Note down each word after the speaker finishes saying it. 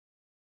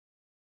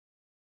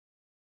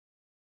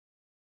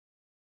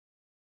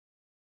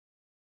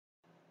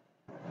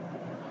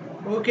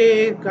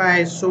Okay,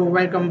 guys, so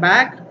welcome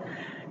back.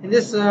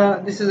 This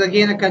is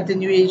again a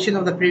continuation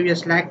of the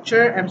previous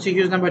lecture.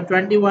 MCQs number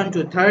 21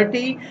 to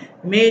 30,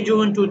 May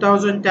June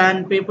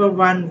 2010, paper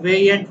 1,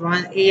 variant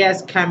 1,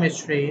 AS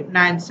Chemistry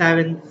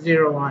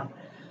 9701.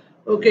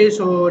 Okay,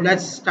 so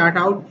let's start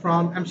out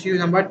from MCQ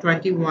number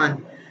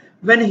 21.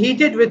 When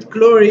heated with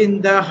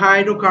chlorine, the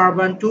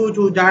hydrocarbon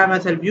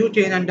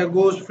 2,2-dimethylbutane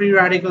undergoes free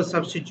radical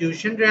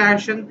substitution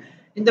reaction.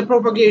 In the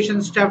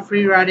propagation step,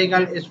 free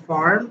radical is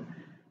formed.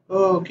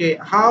 Okay,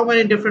 how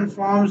many different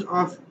forms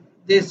of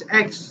this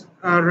X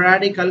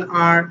radical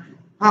are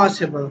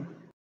possible?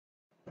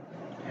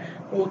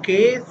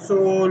 Okay,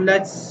 so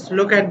let's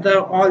look at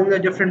the all the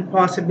different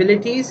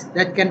possibilities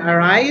that can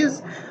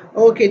arise.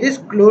 Okay, this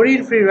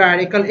chlorine free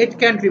radical, it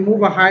can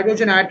remove a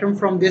hydrogen atom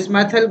from this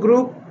methyl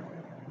group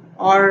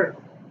or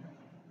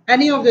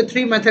any of the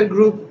three methyl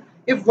group.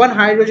 If one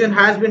hydrogen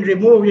has been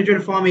removed, it will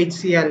form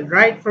HCl,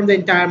 right, from the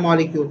entire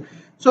molecule.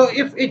 So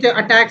if it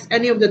attacks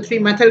any of the three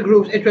methyl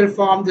groups, it will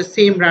form the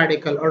same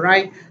radical. All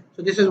right,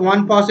 so this is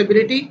one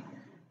possibility,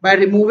 by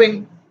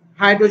removing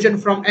hydrogen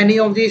from any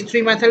of these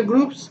three methyl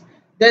groups.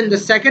 Then the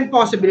second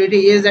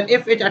possibility is that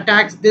if it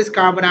attacks this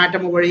carbon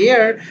atom over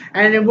here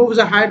and removes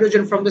a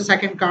hydrogen from the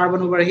second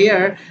carbon over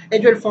here,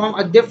 it will form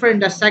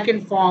a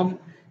second form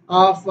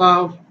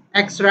of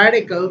X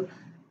radical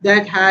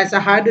that has a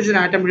hydrogen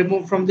atom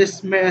removed from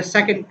this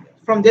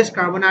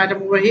carbon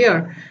atom over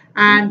here.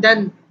 And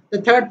then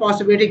the third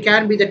possibility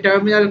can be the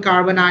terminal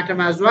carbon atom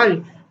as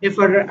well. If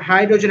a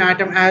hydrogen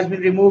atom has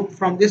been removed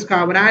from this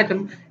carbon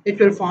atom, it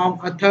will form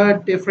a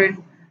third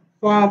different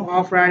form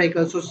of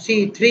radical. So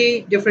see,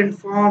 three different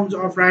forms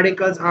of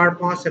radicals are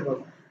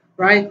possible,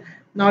 right?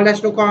 Now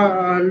let's look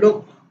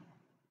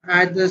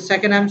at the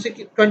second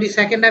MCQ,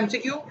 22nd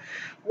MCQ.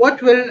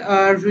 What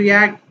will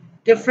react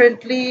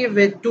differently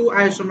with two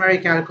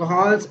isomeric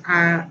alcohols,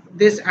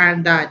 this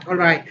and that? All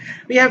right,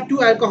 we have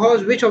two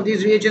alcohols. Which of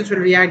these reagents will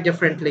react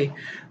differently?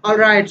 All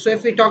right, so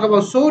if we talk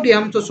about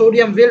sodium, so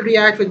sodium will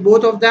react with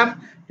both of them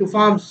to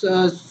form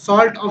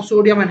salt of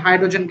sodium and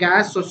hydrogen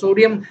gas. So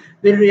sodium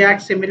will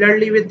react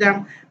similarly with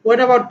them. What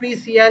about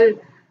PCl?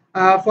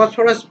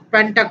 Phosphorus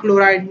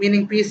pentachloride,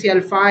 meaning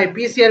PCl5.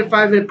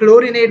 PCl5 will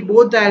chlorinate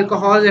both the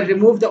alcohols and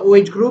remove the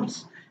OH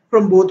groups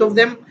from both of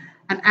them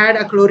and add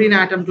a chlorine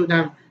atom to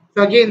them.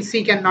 So again,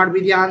 C cannot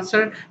be the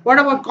answer. What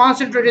about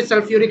concentrated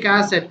sulfuric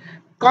acid?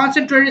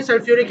 Concentrated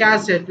sulfuric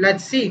acid,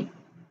 let's see.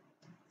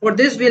 For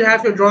this, we'll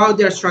have to draw out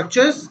their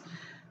structures.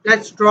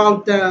 Let's draw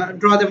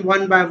them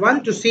one by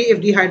one to see if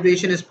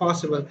dehydration is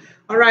possible.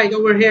 All right,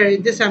 over here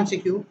in this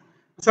MCQ,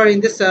 sorry,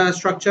 in this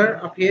structure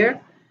up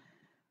here,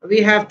 we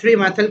have three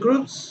methyl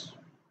groups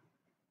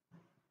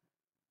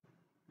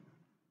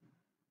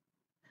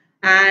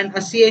and a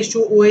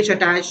CH2OH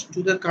attached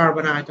to the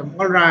carbon atom.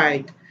 All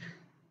right.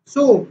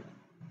 So,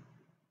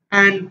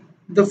 and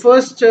the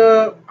first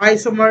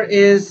isomer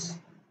is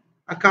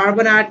a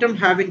carbon atom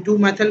having two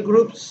methyl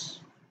groups,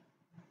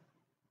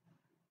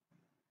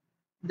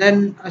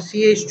 then a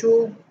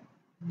CH2,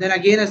 then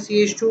again a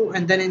CH2,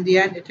 and then in the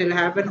end it will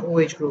have an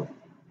OH group.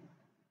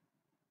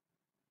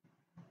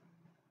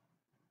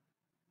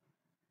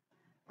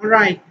 All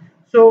right,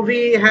 so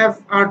we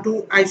have our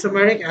two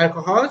isomeric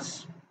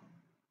alcohols.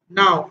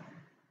 Now,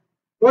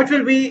 what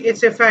will be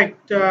its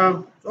effect?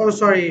 Oh,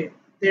 sorry,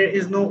 there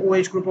is no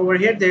OH group over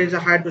here. There is a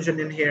hydrogen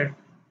in here.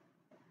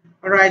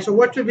 All right, so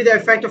what will be the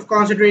effect of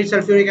concentrated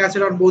sulfuric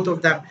acid on both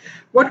of them?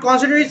 What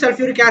concentrated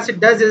sulfuric acid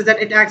does is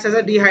that it acts as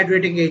a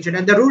dehydrating agent.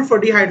 And the rule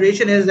for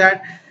dehydration is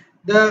that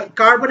the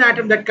carbon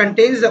atom that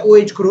contains the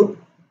OH group,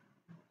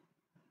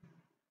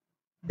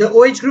 the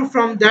OH group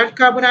from that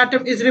carbon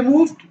atom is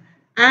removed,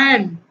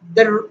 and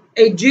the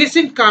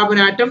adjacent carbon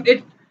atom,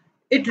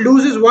 it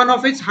loses one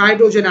of its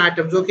hydrogen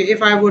atoms. Okay,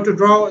 if I were to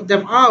draw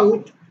them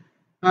out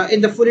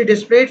in the fully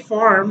displayed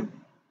form,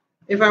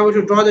 if I were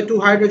to draw the two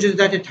hydrogens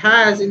that it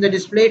has in the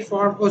displayed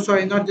form, oh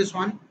sorry, not this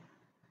one,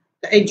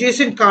 the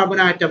adjacent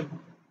carbon atom,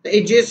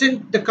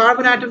 the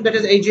carbon atom that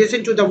is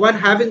adjacent to the one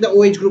having the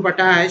OH group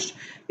attached,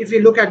 if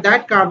you look at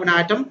that carbon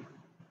atom,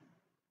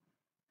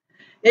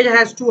 it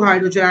has two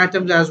hydrogen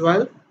atoms as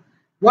well.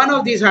 One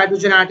of these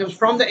hydrogen atoms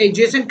from the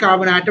adjacent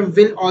carbon atom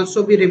will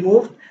also be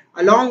removed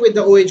along with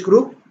the OH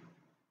group.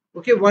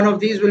 Okay, one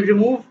of these will be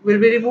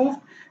removed,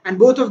 and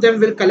both of them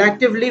will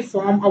collectively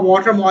form a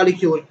water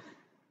molecule.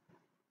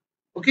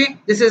 Okay,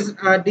 this is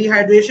a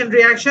dehydration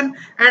reaction,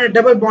 and a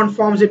double bond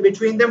forms in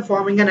between them,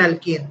 forming an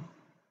alkene.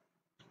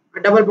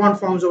 A double bond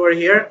forms over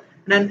here,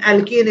 and an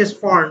alkene is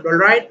formed. All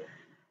right,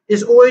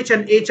 this OH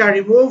and H are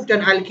removed,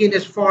 and alkene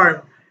is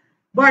formed.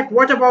 But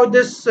what about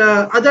this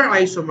other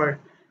isomer?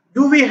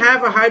 Do we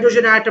have a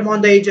hydrogen atom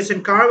on the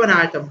adjacent carbon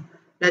atom?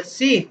 Let's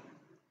see.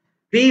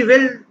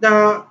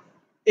 The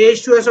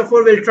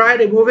H2SO4 will try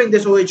removing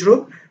this OH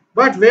group,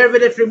 but where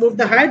will it remove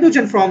the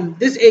hydrogen from?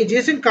 This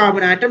adjacent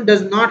carbon atom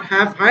does not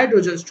have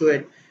hydrogens to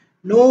it.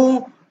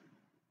 No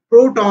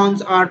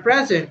protons are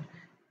present.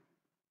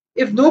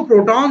 If no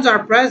protons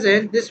are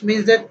present, this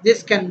means that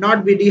this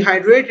cannot be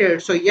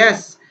dehydrated. So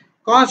yes,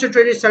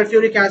 concentrated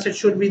sulfuric acid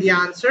should be the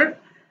answer.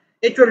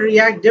 it will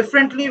react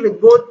differently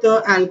with both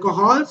the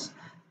alcohols.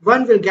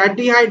 One will get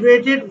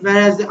dehydrated,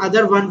 whereas the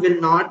other one will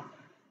not.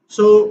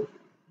 So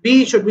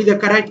B should be the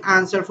correct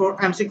answer for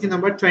MCQ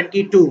number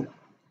 22.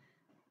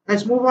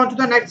 Let's move on to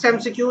the next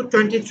MCQ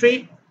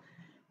 23.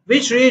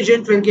 Which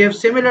reagent will give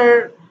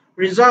similar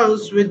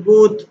results with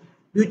both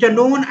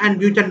butanone and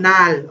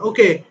butanal?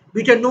 Okay,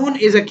 butanone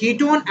is a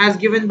ketone as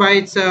given by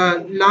its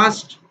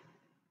last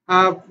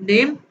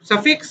name,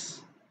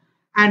 suffix,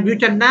 and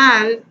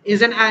butanal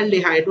is an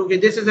aldehyde. Okay,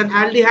 this is an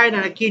aldehyde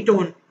and a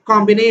ketone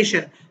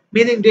combination,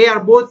 meaning they are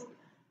both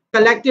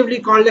collectively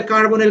called the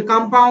carbonyl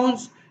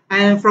compounds.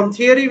 And from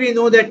theory, we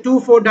know that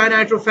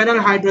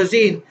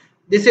 2,4-dinitrophenylhydrazine.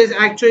 This is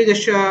actually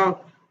the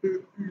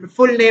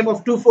full name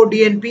of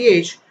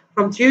 2,4-DNPH.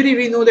 From theory,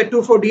 we know that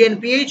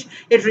 2,4-DNPH,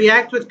 it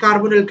reacts with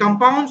carbonyl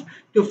compounds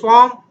to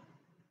form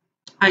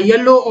a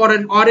yellow or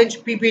an orange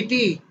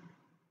PPT.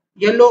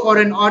 Yellow or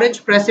an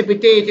orange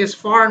precipitate is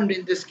formed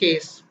in this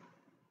case.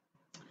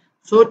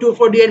 So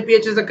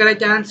 2,4-DNPH is the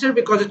correct answer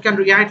because it can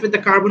react with the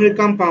carbonyl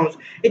compounds.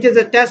 It is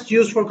a test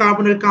used for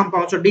carbonyl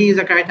compounds. So D is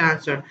the correct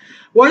answer.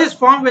 What is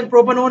formed when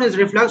propanone is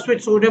refluxed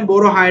with sodium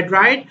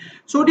borohydride?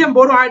 Sodium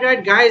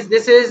borohydride, guys,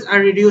 this is a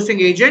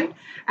reducing agent.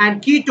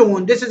 And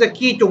ketone, this is a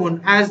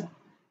ketone as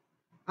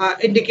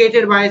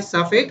indicated by its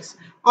suffix.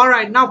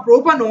 Alright, now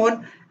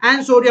propanone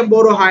and sodium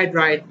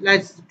borohydride.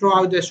 Let's draw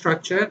out the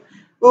structure.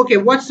 Okay,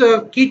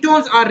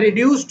 ketones are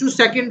reduced to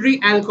secondary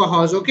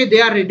alcohols. Okay,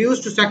 they are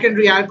reduced to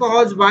secondary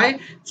alcohols by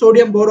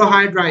sodium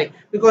borohydride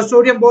because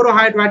sodium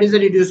borohydride is a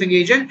reducing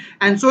agent.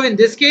 And so in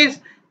this case,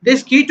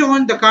 this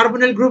ketone, the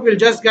carbonyl group will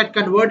just get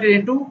converted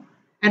into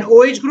an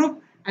OH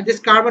group, and this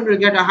carbon will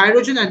get a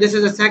hydrogen, and this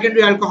is a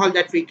secondary alcohol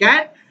that we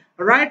get.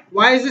 Alright,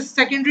 why is this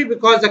secondary?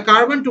 Because the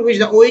carbon to which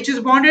the OH is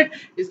bonded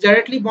is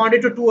directly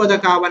bonded to two other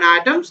carbon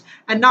atoms.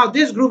 And now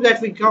this group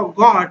that we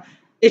got,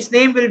 its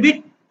name will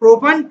be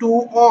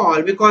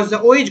propan-2-ol because the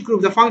OH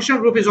group, the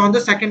functional group, is on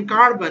the second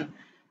carbon.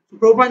 So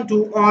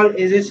propan-2-ol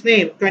is its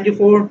name.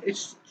 24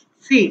 is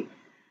C.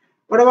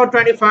 What about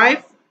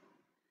 25?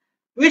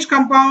 Which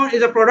compound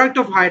is a product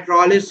of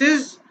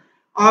hydrolysis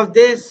of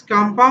this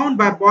compound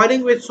by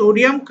boiling with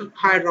sodium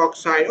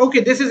hydroxide? Okay,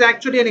 this is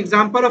actually an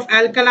example of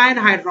alkaline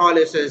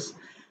hydrolysis.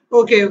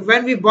 Okay,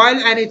 when we boil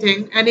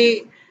anything,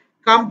 any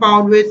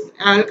compound with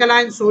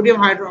alkaline sodium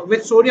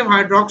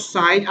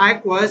hydroxide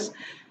aqueous,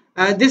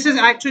 this is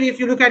actually, if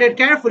you look at it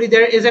carefully,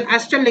 there is an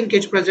ester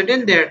linkage present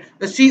in there.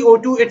 The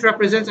CO2, it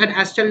represents an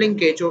ester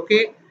linkage,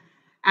 okay?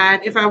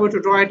 And if I were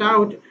to draw it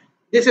out,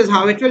 this is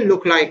how it will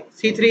look like,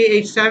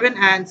 C3H7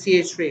 and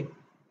CH3.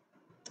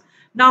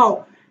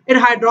 Now, in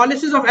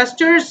hydrolysis of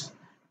esters,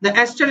 the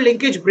ester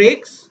linkage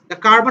breaks, the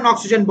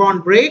carbon-oxygen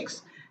bond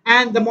breaks,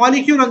 and the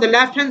molecule on the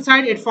left-hand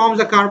side, it forms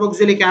the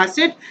carboxylic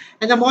acid,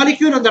 and the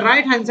molecule on the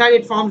right-hand side,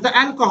 it forms the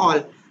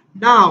alcohol.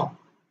 Now,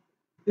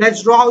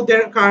 let's draw out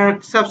their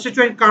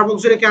substituent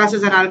carboxylic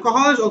acids and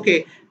alcohols.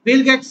 Okay,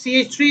 we'll get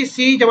CH3,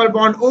 C double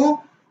bond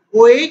O,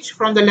 OH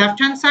from the left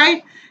hand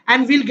side,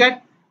 and we'll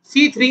get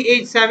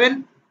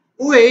C3H7,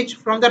 OH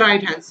from the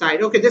right hand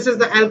side. Okay, this is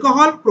the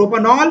alcohol,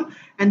 propanol,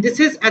 and this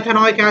is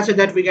ethanoic acid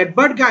that we get.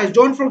 But guys,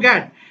 don't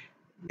forget,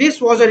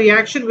 this was a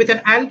reaction with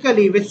an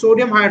alkali with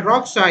sodium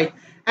hydroxide.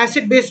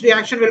 Acid-base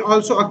reaction will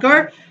also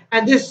occur,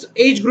 and this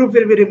H group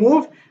will be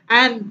removed,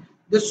 and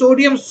the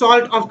sodium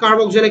salt of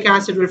carboxylic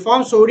acid will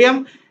form,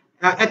 sodium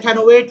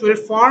ethanoate will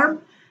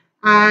form.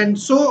 And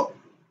so,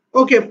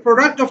 okay,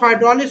 product of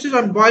hydrolysis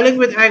on boiling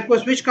with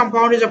aqueous. Which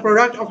compound is a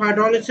product of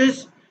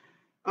hydrolysis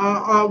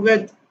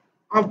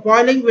of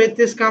boiling with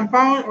this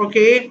compound?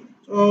 Okay,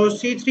 so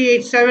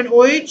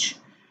C3H7OH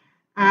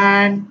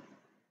and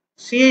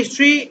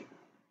CH3.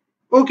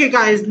 Okay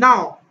guys,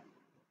 now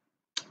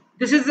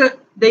this is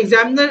the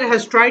examiner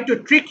has tried to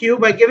trick you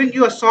by giving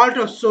you a salt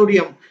of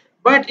sodium.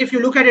 But if you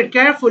look at it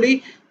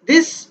carefully,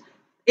 this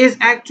is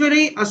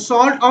actually a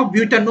salt of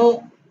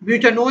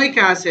butanoic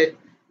acid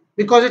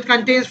because it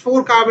contains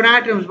 4 carbon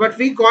atoms, but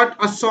we got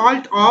a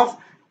salt of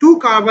 2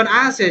 carbon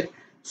acid.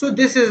 So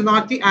this is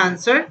not the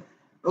answer.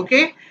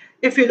 Okay,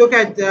 if you look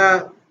at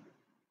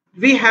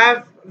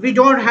we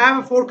don't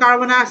have a 4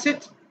 carbon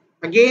acid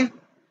again.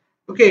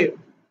 Okay,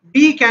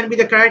 B can be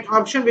the correct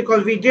option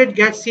because we did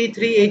get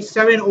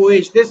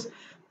C3H7OH. This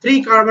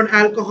 3 carbon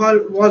alcohol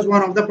was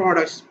one of the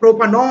products.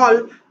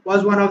 Propanol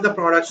was one of the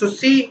products. So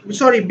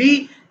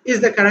B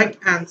is the correct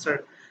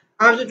answer.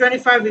 After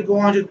 25, we go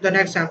on to the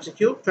next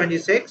MCQ,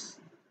 26.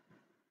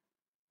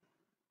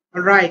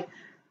 All right.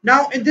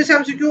 Now, in this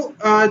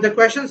MCQ, the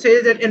question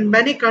says that in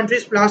many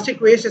countries, plastic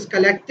waste is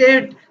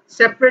collected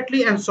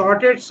separately and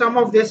sorted. Some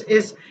of this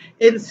is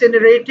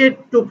incinerated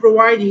to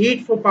provide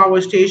heat for power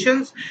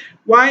stations.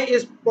 Why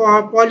is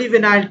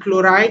polyvinyl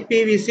chloride,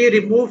 PVC,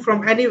 removed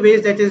from any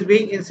waste that is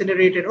being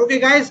incinerated? Okay,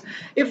 guys,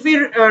 if we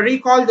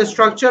recall the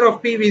structure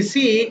of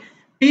PVC,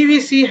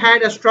 PVC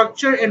had a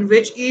structure in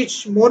which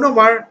each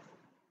monomer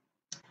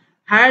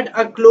had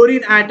a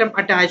chlorine atom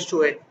attached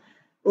to it.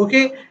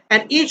 Okay,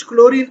 and each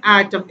chlorine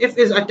atom, if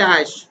is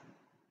attached,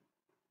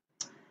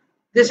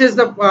 this is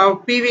the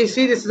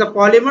PVC, this is a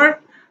polymer.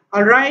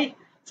 All right,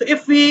 so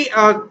if we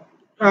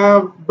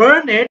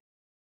burn it,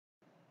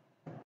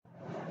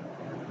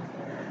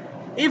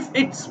 if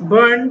it's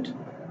burned,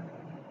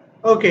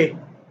 okay,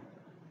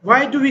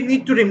 why do we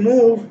need to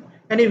remove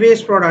any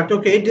waste product?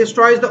 Okay, it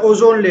destroys the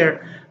ozone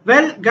layer.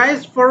 Well,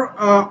 guys, for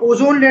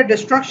ozone layer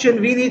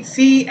destruction, we need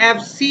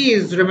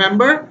CFCs,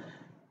 remember?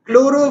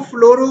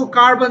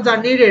 Chlorofluorocarbons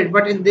are needed,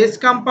 but in this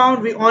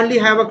compound, we only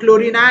have a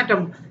chlorine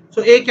atom.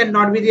 So A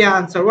cannot be the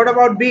answer. What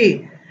about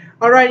B?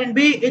 Alright, in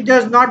B, it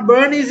does not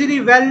burn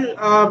easily.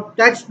 Well,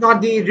 that's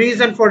not the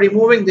reason for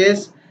removing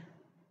this.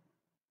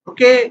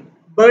 Okay,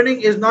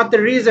 burning is not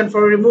the reason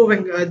for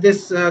removing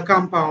this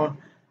compound,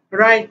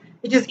 right?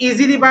 It is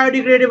easily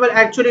biodegradable.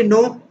 Actually,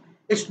 no,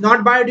 it's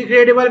not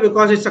biodegradable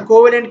because it's a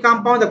covalent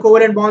compound. The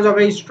covalent bonds are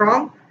very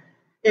strong.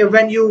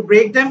 When you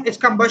break them, its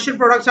combustion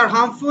products are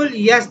harmful.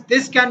 Yes,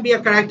 this can be a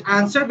correct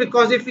answer,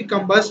 because if we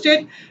combust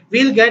it,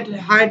 we'll get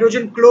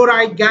hydrogen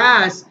chloride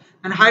gas,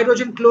 and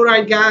hydrogen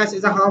chloride gas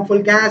is a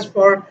harmful gas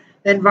for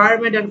the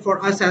environment and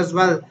for us as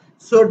well.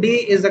 So D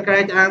is the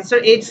correct answer.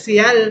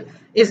 HCl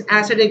is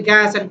acidic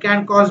gas and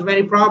can cause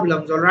many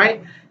problems. All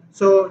right,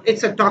 so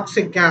it's a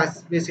toxic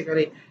gas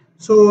basically.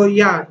 So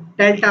yeah,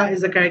 delta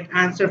is the correct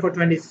answer for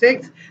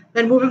 26.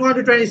 Then moving on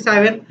to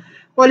 27.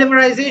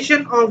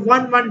 Polymerization of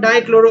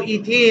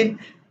 1,1-dichloroethene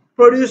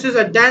produces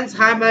a dense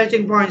high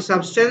melting point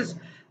substance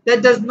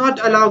that does not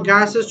allow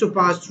gases to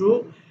pass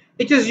through.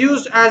 It is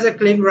used as a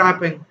cling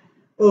wrapping.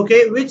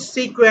 Okay, which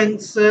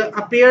sequence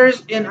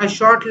appears in a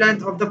short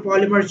length of the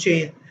polymer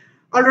chain?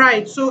 All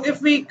right, so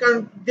if we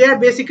they're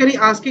basically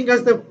asking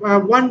us the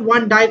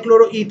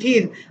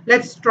 1,1-dichloroethene.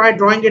 Let's try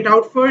drawing it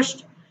out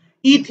first.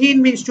 Ethene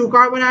means two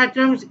carbon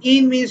atoms.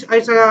 Ene means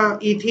it's a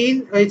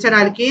ethene, it's an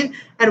alkene,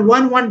 and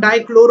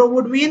 1,1-dichloro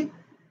would mean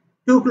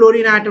two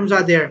chlorine atoms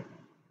are there.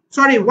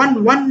 Sorry,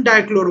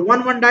 1,1-dichloro.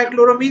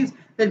 1,1-dichloro means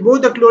that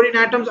both the chlorine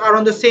atoms are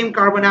on the same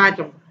carbon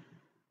atom.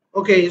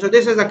 Okay, so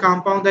this is the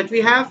compound that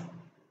we have.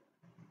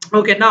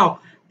 Okay, now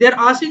they're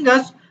asking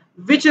us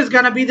which is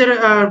gonna be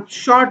the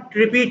short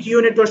repeat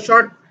unit or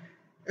short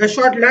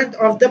length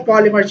of the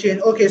polymer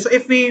chain. Okay, so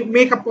if we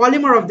make a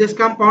polymer of this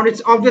compound,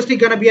 it's obviously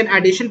gonna be an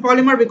addition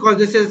polymer because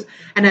this is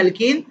an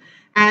alkene,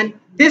 and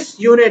this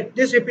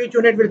repeat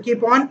unit will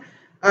keep on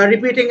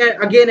repeating it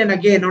again and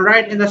again. All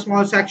right, in the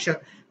small section.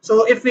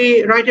 So if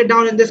we write it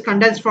down in this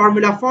condensed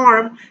formula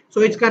form,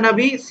 so it's gonna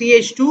be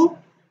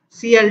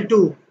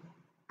CH2Cl2.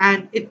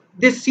 And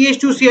this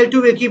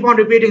CH2Cl2 will keep on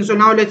repeating. So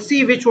now let's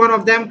see which one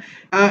of them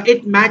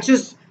it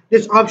matches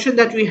this option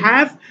that we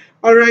have.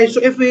 All right, so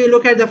if we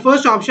look at the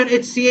first option,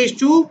 it's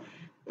CH2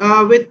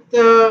 with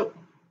a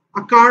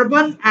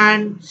carbon,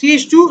 and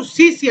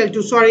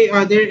CH2CCl2. Sorry,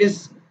 there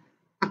is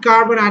a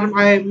carbon atom.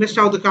 I missed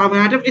out the carbon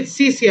atom. It's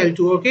CCl2.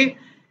 Okay,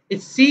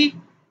 it's C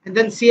and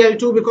then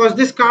Cl2, because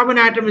this carbon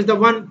atom is the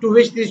one to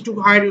which these two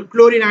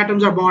chlorine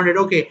atoms are bonded.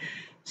 Okay,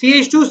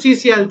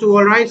 CH2CCl2.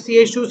 All right,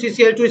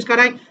 CH2CCl2 is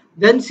correct.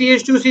 Then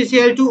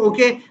CH2CCl2.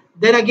 Okay,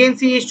 then again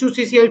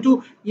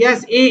CH2CCl2.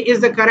 Yes, A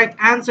is the correct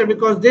answer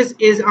because this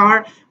is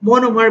our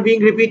monomer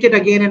being repeated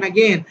again and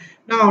again.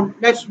 Now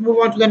let's move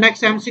on to the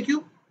next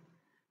MCQ.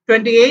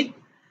 28.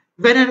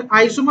 When an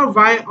isomer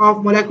Y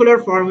of molecular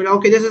formula,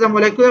 okay, this is a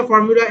molecular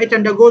formula, it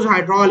undergoes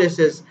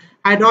hydrolysis.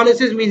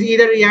 Hydrolysis means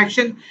either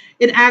reaction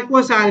in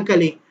aqueous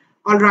alkali.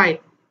 All right,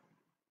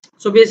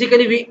 so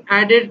basically we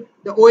added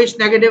the OH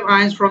negative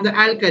ions from the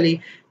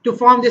alkali to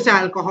form this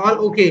alcohol.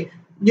 Okay,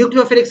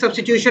 nucleophilic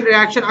substitution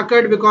reaction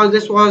occurred because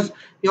this was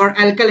your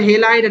alkyl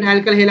halide, and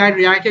alkyl halide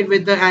reacted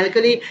with the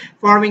alkali,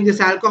 forming this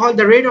alcohol.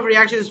 The rate of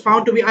reaction is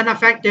found to be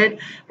unaffected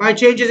by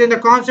changes in the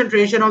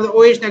concentration of the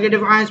OH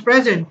negative ions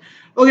present.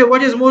 Okay,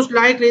 what is most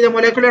likely the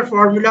molecular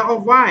formula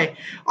of Y?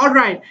 All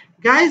right,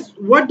 guys,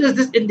 what does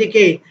this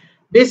indicate?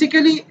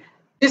 Basically,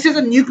 this is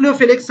a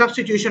nucleophilic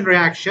substitution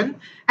reaction,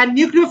 and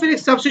nucleophilic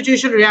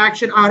substitution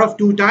reaction are of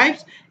two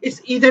types. It's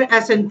either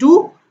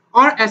SN2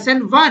 or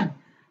SN1.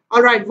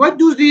 All right, what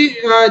do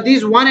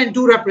these 1 and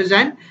 2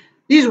 represent?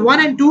 These 1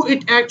 and 2,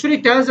 it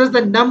actually tells us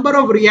the number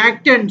of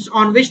reactants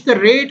on which the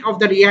rate of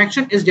the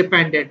reaction is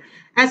dependent.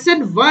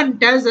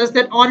 SN1 tells us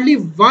that only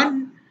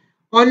one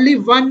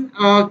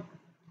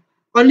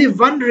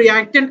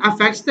reactant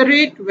affects the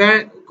rate,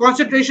 where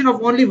concentration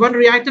of only one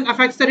reactant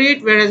affects the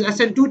rate, whereas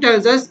SN2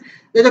 tells us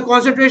that the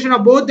concentration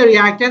of both the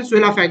reactants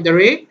will affect the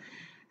rate.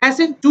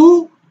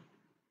 SN2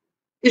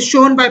 is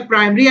shown by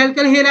primary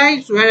alkyl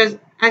halides, whereas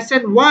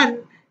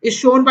SN1 is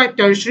shown by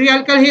tertiary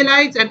alkyl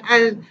halides,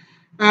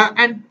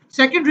 and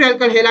secondary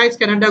alkyl halides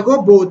can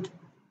undergo both.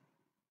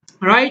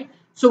 Right?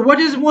 So what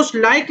is most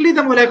likely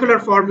the molecular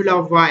formula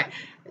of Y?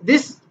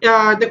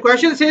 The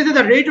question says that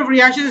the rate of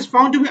reaction is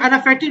found to be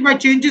unaffected by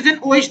changes in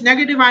OH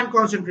negative ion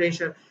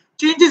concentration.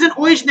 Changes in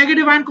OH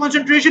negative ion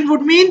concentration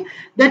would mean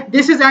that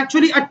this is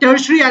actually a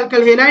tertiary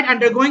alkyl halide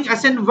undergoing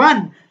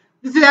SN1.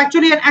 This is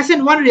actually an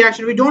SN1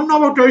 reaction. We don't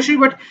know about tertiary,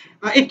 but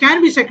it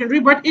can be secondary,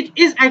 but it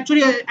is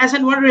actually a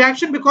SN1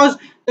 reaction because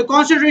the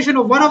concentration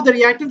of one of the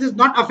reactants is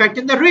not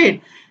affecting the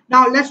rate.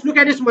 Now let's look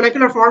at its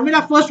molecular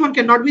formula. First one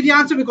cannot be the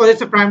answer because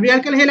it's a primary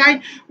alkyl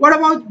halide. What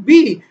about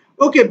B?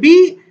 Okay,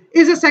 B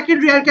is a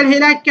secondary alkyl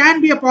halide,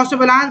 can be a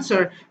possible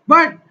answer,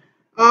 but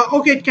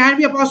Okay, it can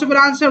be a possible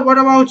answer. What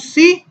about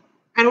C?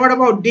 And what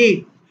about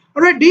D?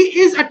 Alright, D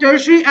is a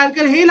tertiary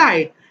alkyl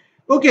halide.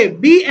 Okay,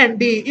 B and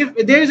D, if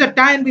there is a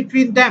tie in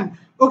between them.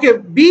 Okay,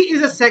 B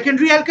is a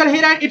secondary alkyl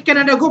halide. It can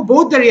undergo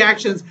both the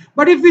reactions.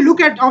 But if we look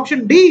at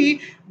option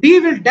D, D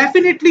will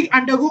definitely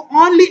undergo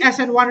only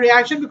SN1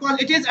 reaction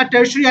because it is a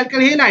tertiary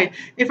alkyl halide.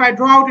 If I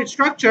draw out its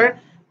structure,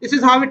 this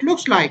is how it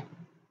looks like.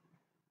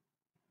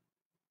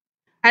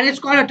 And it's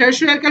called a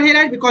tertiary alkyl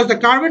halide because the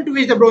carbon to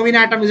which the bromine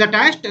atom is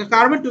attached, the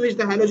carbon to which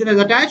the halogen is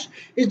attached,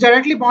 is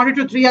directly bonded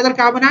to three other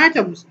carbon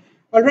atoms.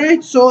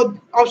 Alright, so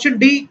option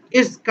D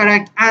is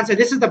correct answer.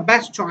 This is the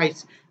best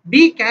choice.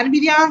 B can be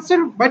the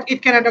answer, but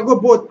it can undergo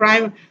both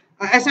prime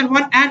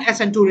SN1 and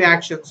SN2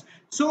 reactions.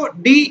 So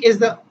D is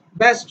the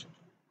best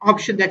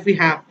option that we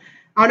have.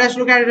 Now let's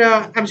look at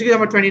MCQ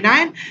number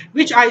 29.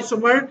 Which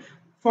isomer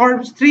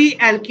forms three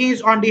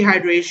alkenes on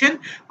dehydration?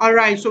 All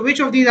right, so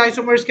which of these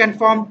isomers can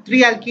form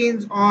three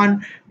alkenes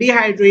on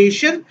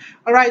dehydration?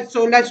 All right,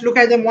 so let's look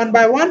at them one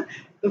by one.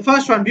 The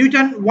first one,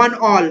 butane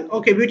 1-ol.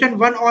 Okay, butane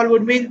 1-ol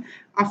would mean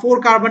a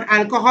 4-carbon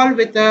alcohol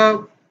with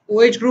a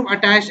OH group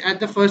attached at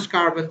the first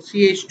carbon,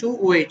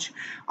 CH2OH.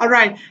 All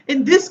right,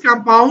 in this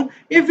compound,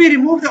 if we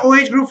remove the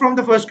OH group from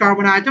the first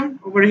carbon atom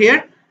over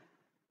here,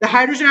 the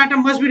hydrogen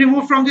atom must be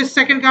removed from this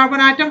second carbon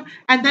atom,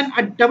 and then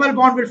a double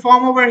bond will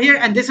form over here,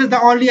 and this is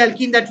the only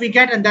alkene that we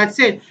get, and that's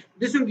it.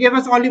 This will give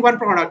us only one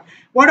product.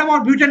 What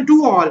about butane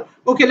 2-ol?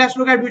 Okay, let's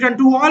look at butane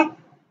 2-ol.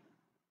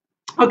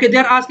 Okay,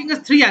 they're asking us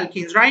three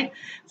alkenes, right?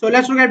 So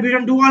let's look at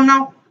butane 2-ol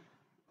now.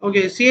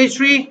 Okay,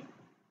 CH3,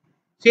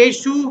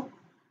 CH2,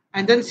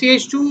 and then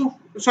CH2.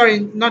 Sorry,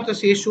 not the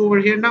CH2 over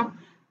here now.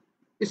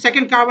 The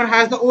second carbon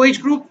has the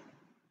OH group,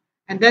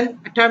 and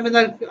then a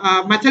terminal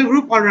methyl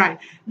group. All right.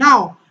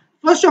 Now,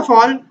 first of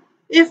all,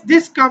 if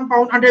this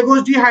compound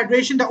undergoes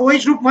dehydration, the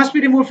OH group must be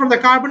removed from the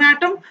carbon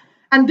atom,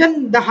 and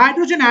then the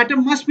hydrogen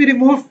atom must be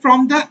removed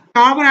from the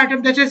carbon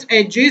atom that is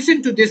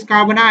adjacent to this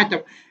carbon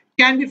atom.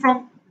 Can be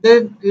from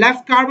the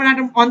left carbon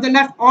atom on the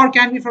left, or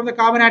can be from the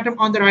carbon atom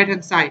on the right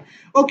hand side.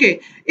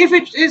 Okay, if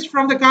it is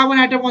from the carbon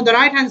atom on the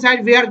right hand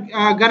side, we are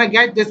gonna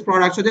get this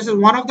product. So this is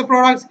one of the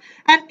products,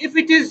 and if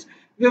it is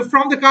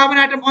from the carbon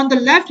atom on the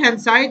left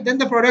hand side, then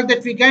the product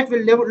that we get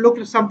will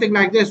look something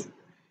like this.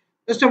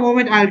 Just a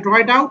moment, I'll draw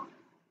it out.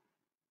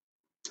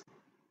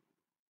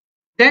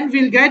 Then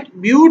we'll get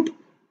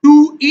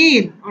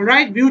but2ene. All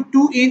right,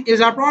 but2ene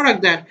is our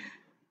product then.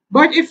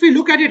 But if we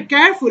look at it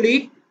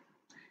carefully,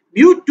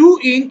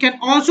 but2ene can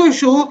also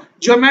show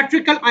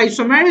geometrical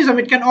isomerism.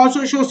 It can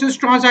also show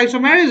cis-trans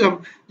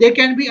isomerism. There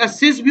can be a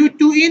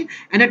cis-but2ene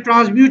and a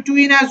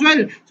trans-but2ene as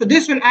well. So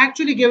this will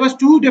actually give us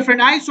two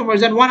different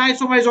isomers, and one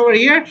isomer is over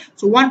here.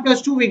 So 1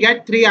 plus 2, we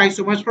get 3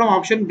 isomers from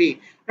option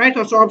B. Right?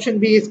 So option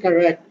B is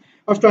correct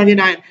of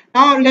 29.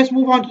 Now let's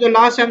move on to the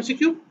last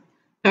MCQ.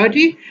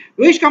 30.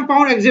 Which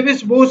compound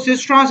exhibits both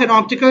cis-trans and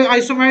optical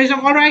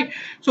isomerism? All right,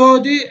 so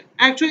they're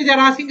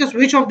asking us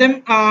which of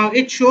them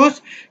it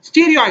shows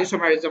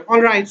stereoisomerism. All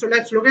right, so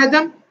let's look at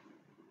them.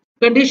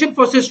 Condition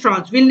for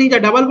cis-trans, we'll need a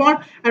double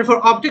bond, and for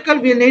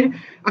optical we'll need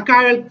a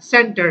chiral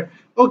center.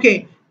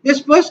 Okay, this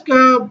first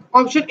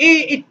option A,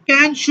 it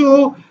can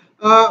show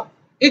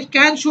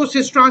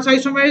cis-trans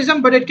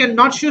isomerism, but it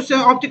cannot show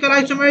optical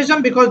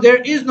isomerism because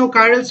there is no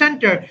chiral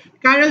center.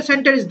 Chiral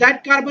center is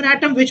that carbon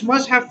atom which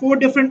must have 4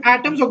 different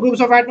atoms or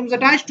groups of atoms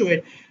attached to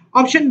it.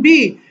 Option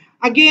B,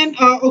 again,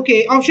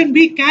 option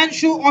B can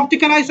show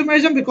optical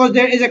isomerism because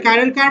there is a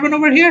chiral carbon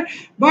over here,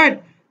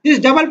 but this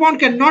double bond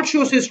cannot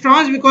show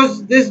cis-trans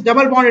because this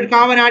double bonded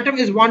carbon atom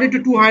is bonded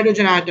to 2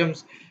 hydrogen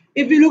atoms.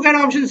 If we look at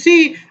option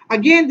C,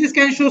 again this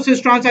can show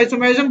cis-trans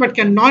isomerism but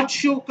cannot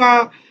show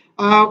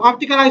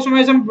optical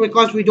isomerism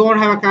because we don't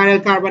have a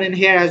chiral carbon in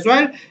here as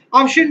well.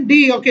 Option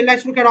D, okay,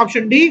 let's look at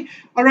option D.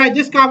 All right,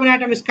 this carbon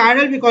atom is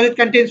chiral because it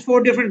contains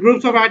 4 different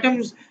groups of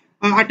atoms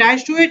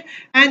attached to it,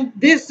 and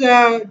this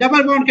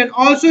double bond can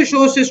also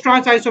show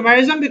cis-trans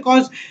isomerism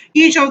because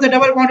each of the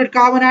double bonded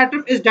carbon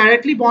atom is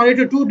directly bonded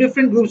to 2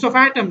 different groups of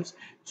atoms.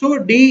 So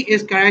D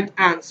is correct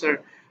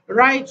answer.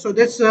 Right, so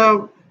this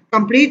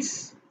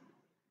completes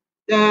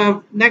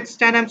the next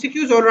 10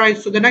 MCQs. All right,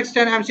 so the next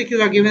 10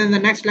 MCQs are given in the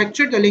next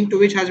lecture, the link to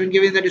which has been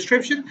given in the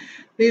description.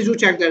 Please do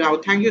check that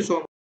out. Thank you so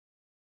much.